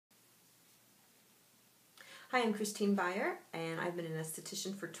Hi, I'm Christine Byer, and I've been an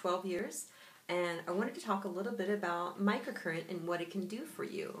esthetician for 12 years, and I wanted to talk a little bit about microcurrent and what it can do for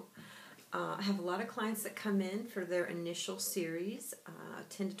you. I have a lot of clients that come in for their initial series,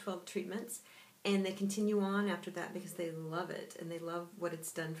 10 to 12 treatments, and they continue on after that because they love it, and they love what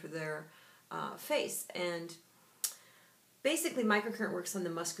it's done for their face. And basically, microcurrent works on the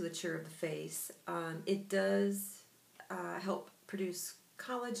musculature of the face. It does help produce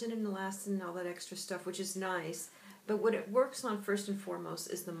collagen and elastin and all that extra stuff, which is nice. But what it works on first and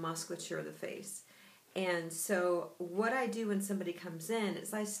foremost is the musculature of the face. And so what I do when somebody comes in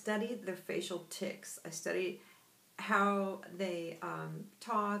is I study their facial tics. I study how they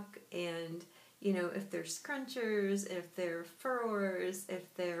talk, and if they're scrunchers, if they're furrows,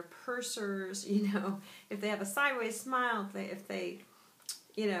 if they're pursers, if they have a sideways smile, if they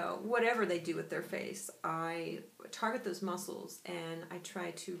whatever they do with their face. I target those muscles and I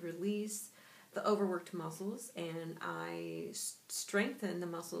try to release the overworked muscles, and I strengthen the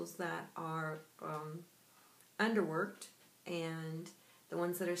muscles that are underworked and the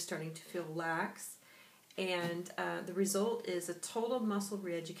ones that are starting to feel lax. And the result is a total muscle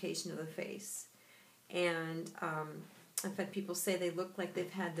re-education of the face. And I've had people say they look like they've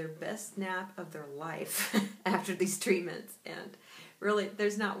had their best nap of their life after these treatments. And really,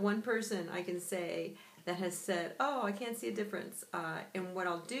 there's not one person I can say that has said, oh, I can't see a difference. And what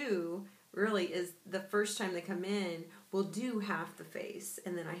I'll do really is the first time they come in, we'll do half the face.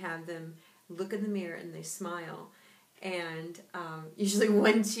 And then I have them look in the mirror and they smile. And usually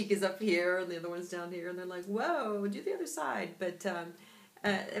one cheek is up here and the other one's down here. And they're like, whoa, do the other side. But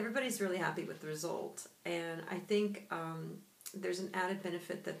everybody's really happy with the result. And I think there's an added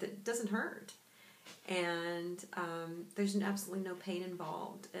benefit that it doesn't hurt. And there's absolutely no pain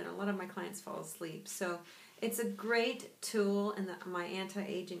involved. And a lot of my clients fall asleep. So it's a great tool in my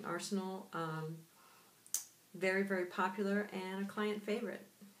anti-aging arsenal. Very, very popular and a client favorite.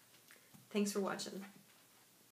 Thanks for watching.